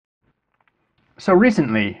So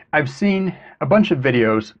recently, I've seen a bunch of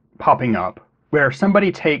videos popping up where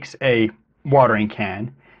somebody takes a watering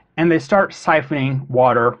can and they start siphoning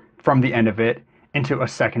water from the end of it into a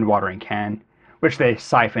second watering can, which they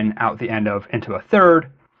siphon out the end of into a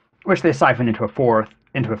third, which they siphon into a fourth,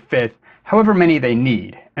 into a fifth, however many they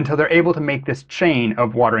need, until they're able to make this chain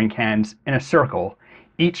of watering cans in a circle,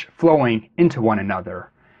 each flowing into one another.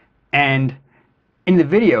 And in the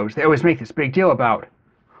videos, they always make this big deal about,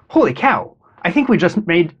 holy cow, I think we just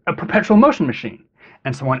made a perpetual motion machine.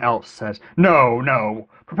 And someone else says, no, no,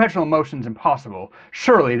 perpetual motion's impossible.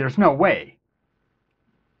 Surely there's no way.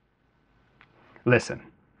 Listen,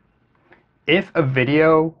 if a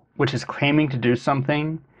video which is claiming to do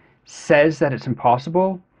something says that it's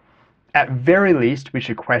impossible, at very least we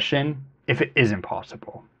should question if it is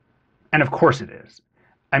impossible. And of course it is.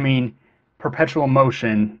 I mean, perpetual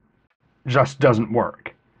motion just doesn't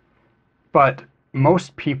work. But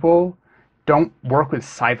most people don't work with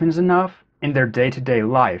siphons enough in their day-to-day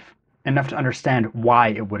life enough to understand why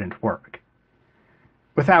it wouldn't work.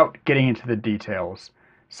 Without getting into the details,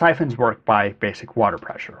 siphons work by basic water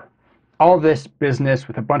pressure. All this business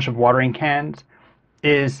with a bunch of watering cans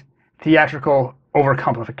is theatrical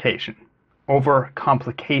overcomplication.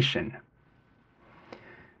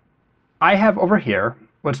 I have over here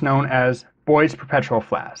what's known as Boyd's Perpetual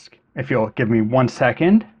Flask. If you'll give me 1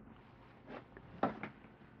 second.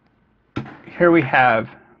 Here we have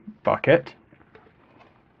bucket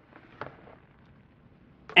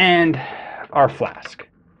and our flask.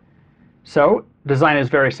 So design is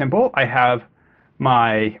very simple. I have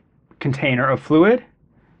my container of fluid,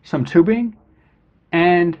 some tubing,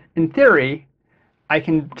 and in theory I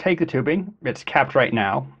can take the tubing, it's capped right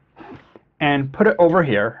now, and put it over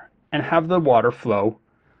here and have the water flow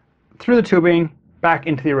through the tubing back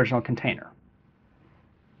into the original container.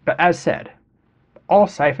 But as said, all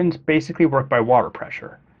siphons basically work by water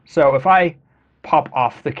pressure. So if I pop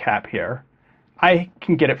off the cap here, I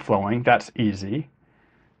can get it flowing, that's easy.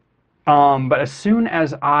 But as soon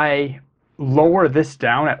as I lower this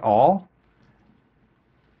down at all,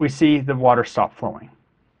 we see the water stop flowing.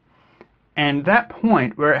 And that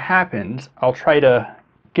point where it happens, I'll try to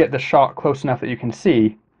get the shot close enough that you can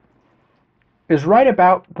see, is right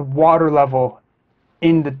about the water level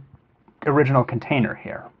in the original container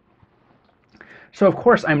here. So of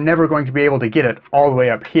course I'm never going to be able to get it all the way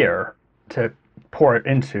up here to pour it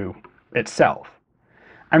into itself.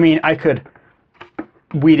 I mean, I could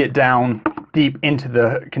weed it down deep into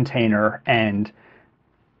the container and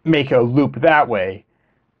make a loop that way,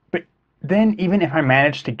 but then even if I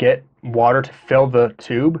manage to get water to fill the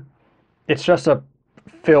tube, it's just a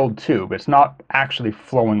filled tube. It's not actually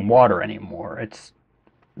flowing water anymore. It's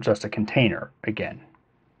just a container again.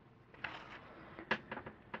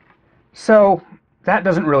 So that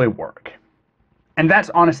doesn't really work. And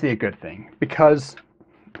that's honestly a good thing, because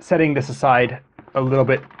setting this aside a little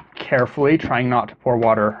bit carefully, trying not to pour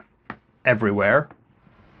water everywhere,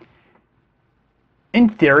 in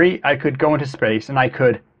theory, I could go into space and I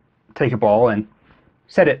could take a ball and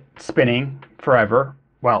set it spinning forever,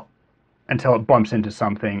 well, until it bumps into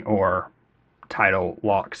something or tidal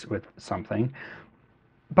locks with something.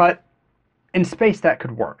 But in space that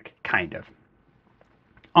could work, kind of.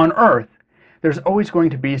 On Earth, there's always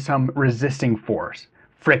going to be some resisting force,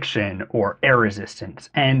 friction or air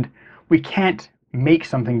resistance, and we can't make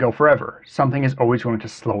something go forever. Something is always going to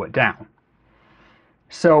slow it down.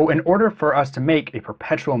 So in order for us to make a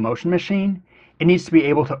perpetual motion machine, it needs to be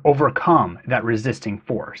able to overcome that resisting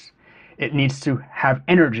force. It needs to have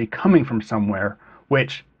energy coming from somewhere,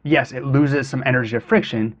 which, yes, it loses some energy of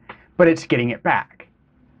friction, but it's getting it back.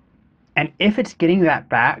 And if it's getting that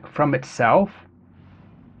back from itself,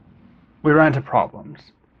 we run into problems.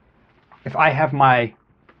 If I have my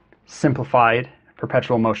simplified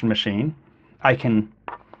perpetual motion machine, I can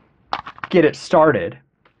get it started,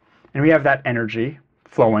 and we have that energy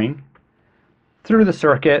flowing through the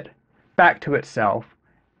circuit back to itself,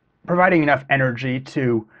 providing enough energy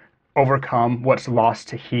to overcome what's lost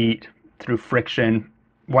to heat through friction,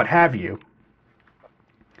 what have you.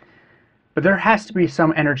 But there has to be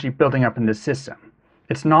some energy building up in this system.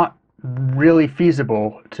 It's not really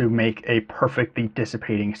feasible to make a perfectly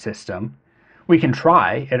dissipating system. We can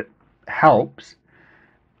try, it helps,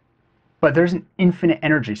 but there's an infinite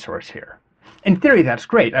energy source here. In theory, that's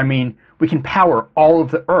great. I mean, we can power all of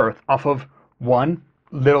the Earth off of one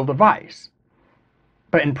little device.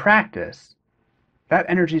 But in practice, that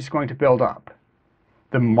energy is going to build up.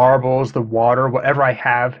 The marbles, the water, whatever I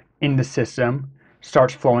have in the system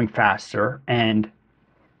starts flowing faster, and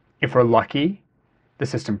if we're lucky, the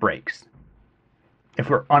system breaks. If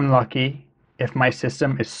we're unlucky, if my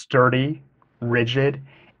system is sturdy, rigid,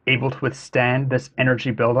 able to withstand this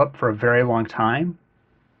energy buildup for a very long time,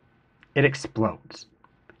 it explodes.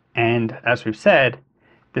 And as we've said,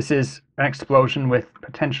 this is an explosion with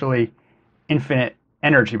potentially infinite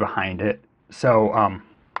energy behind it. So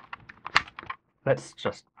let's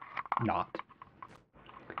just not.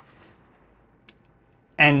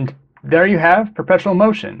 And there you have perpetual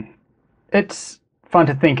motion. It's fun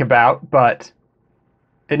to think about, but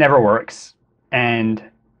it never works. And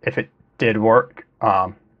if it did work,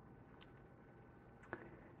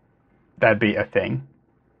 that'd be a thing.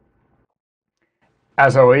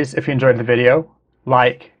 As always, if you enjoyed the video,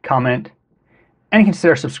 like, comment, and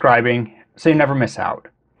consider subscribing so you never miss out.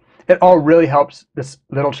 It all really helps this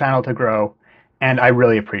little channel to grow, and I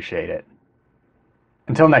really appreciate it.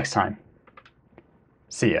 Until next time,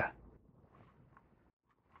 see ya.